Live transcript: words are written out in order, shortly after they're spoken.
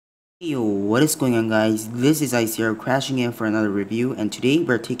Yo, what is going on guys? This is ICR crashing in for another review, and today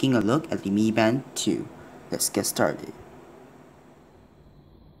we're taking a look at the Mi Band 2. Let's get started.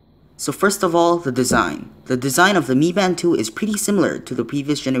 So first of all, the design. The design of the Mi Band 2 is pretty similar to the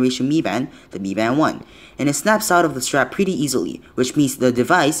previous generation Mi Band, the Mi Band 1, and it snaps out of the strap pretty easily, which means the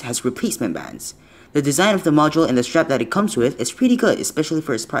device has replacement bands. The design of the module and the strap that it comes with is pretty good, especially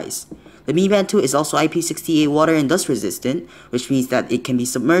for its price. The Mi Band 2 is also IP68 water and dust resistant, which means that it can be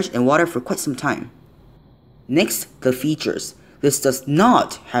submerged in water for quite some time. Next, the features. This does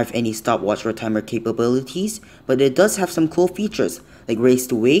not have any stopwatch or timer capabilities, but it does have some cool features like raise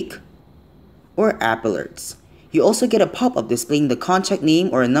to wake or app alerts. You also get a pop-up displaying the contact name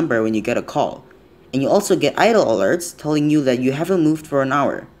or a number when you get a call. And you also get idle alerts telling you that you haven't moved for an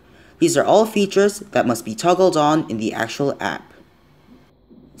hour. These are all features that must be toggled on in the actual app.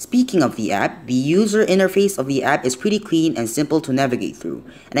 Speaking of the app, the user interface of the app is pretty clean and simple to navigate through,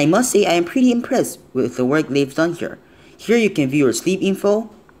 and I must say I am pretty impressed with the work they've done here. Here you can view your sleep info,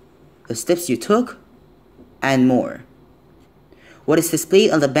 the steps you took, and more. What is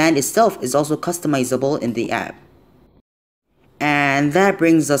displayed on the band itself is also customizable in the app. And that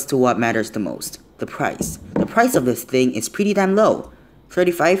brings us to what matters the most, the price. The price of this thing is pretty damn low,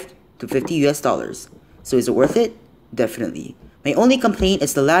 $35 to $50 US. So is it worth it? Definitely. My only complaint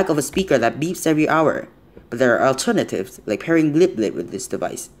is the lack of a speaker that beeps every hour, but there are alternatives like pairing Blip Blip with this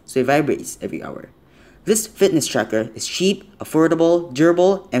device, so it vibrates every hour. This fitness tracker is cheap, affordable,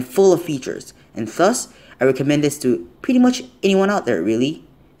 durable, and full of features, and thus I recommend this to pretty much anyone out there really,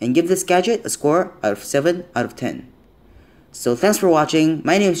 and give this gadget a score out of 7 out of 10. So thanks for watching,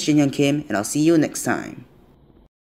 my name is Jinhyun Kim, and I'll see you next time.